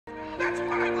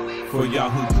For y'all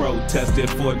who protested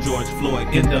for George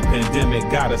Floyd in the pandemic,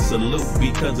 gotta salute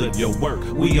because of your work.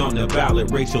 We on the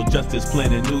ballot, racial justice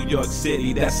plan in New York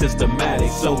City, that's systematic.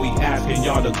 So we asking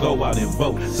y'all to go out and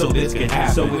vote so this can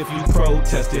happen. So if you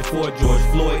protested for George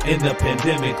Floyd in the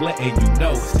pandemic, letting you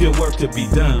know, still work to be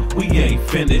done. We ain't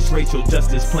finished. Racial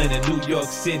justice plan in New York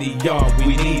City, y'all,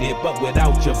 we need it, but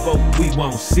without your vote, we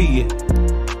won't see it.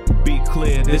 Be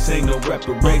clear, this ain't no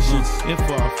reparations, and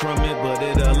far from it, but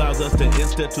it allows us to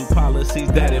institute policies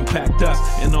that impact us.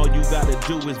 And all you gotta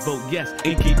do is vote yes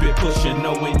and keep it pushing,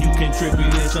 knowing you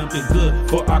contributed something good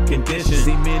for our condition.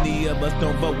 See, many of us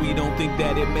don't vote, we don't think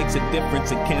that it makes a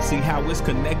difference, and can't see how it's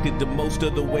connected to most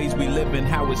of the ways we live and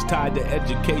how it's tied to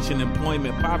education,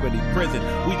 employment, poverty, prison.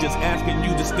 We just asking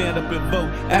you to stand up and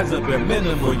vote as a bare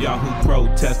minimum. For y'all who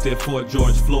protested for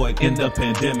George Floyd in the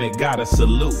pandemic, gotta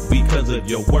salute because of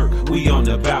your work. We on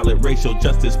the ballot, racial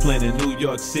justice plan in New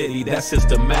York City, that's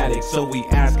systematic. So we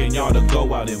asking y'all to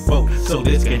go out and vote so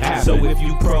this can happen. So if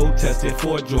you protested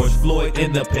for George Floyd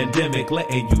in the pandemic,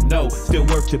 letting you know, still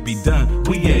work to be done.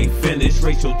 We ain't finished.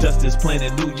 Racial justice plan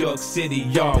in New York City,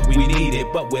 y'all, we need it,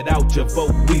 but without your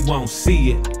vote, we won't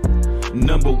see it.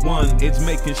 Number one, it's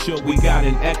making sure we got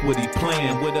an equity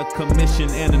plan with a commission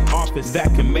and an office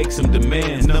that can make some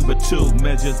demands. Number two,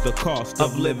 measures the cost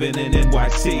of living in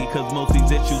NYC, cause most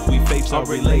these issues we face are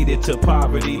related to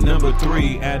poverty. Number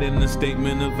three, adding a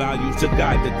statement of values to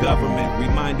guide the government,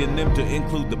 reminding them to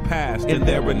include the past in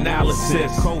their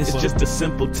analysis. It's just a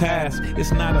simple task,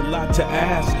 it's not a lot to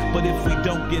ask, but if we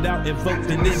don't get out and vote,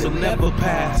 then this'll never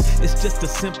pass. It's just a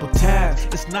simple task,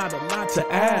 it's not a lot to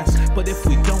ask, but if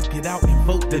we don't get out and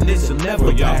vote, then this'll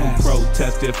never pass. For y'all who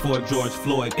protested for George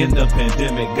Floyd in the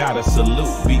pandemic, gotta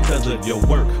salute because of your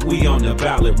work. We on the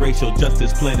ballot, racial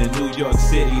justice plan in New York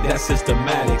City, that's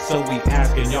systematic. So we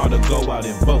asking y'all to go out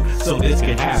and vote so this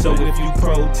can happen. So if you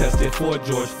protested for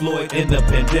George Floyd in the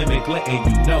pandemic, letting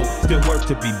you know, still work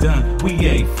to be done. We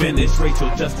ain't finished.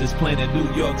 Racial justice plan in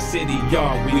New York City,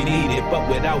 y'all, we need it, but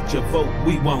without your vote,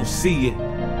 we won't see it.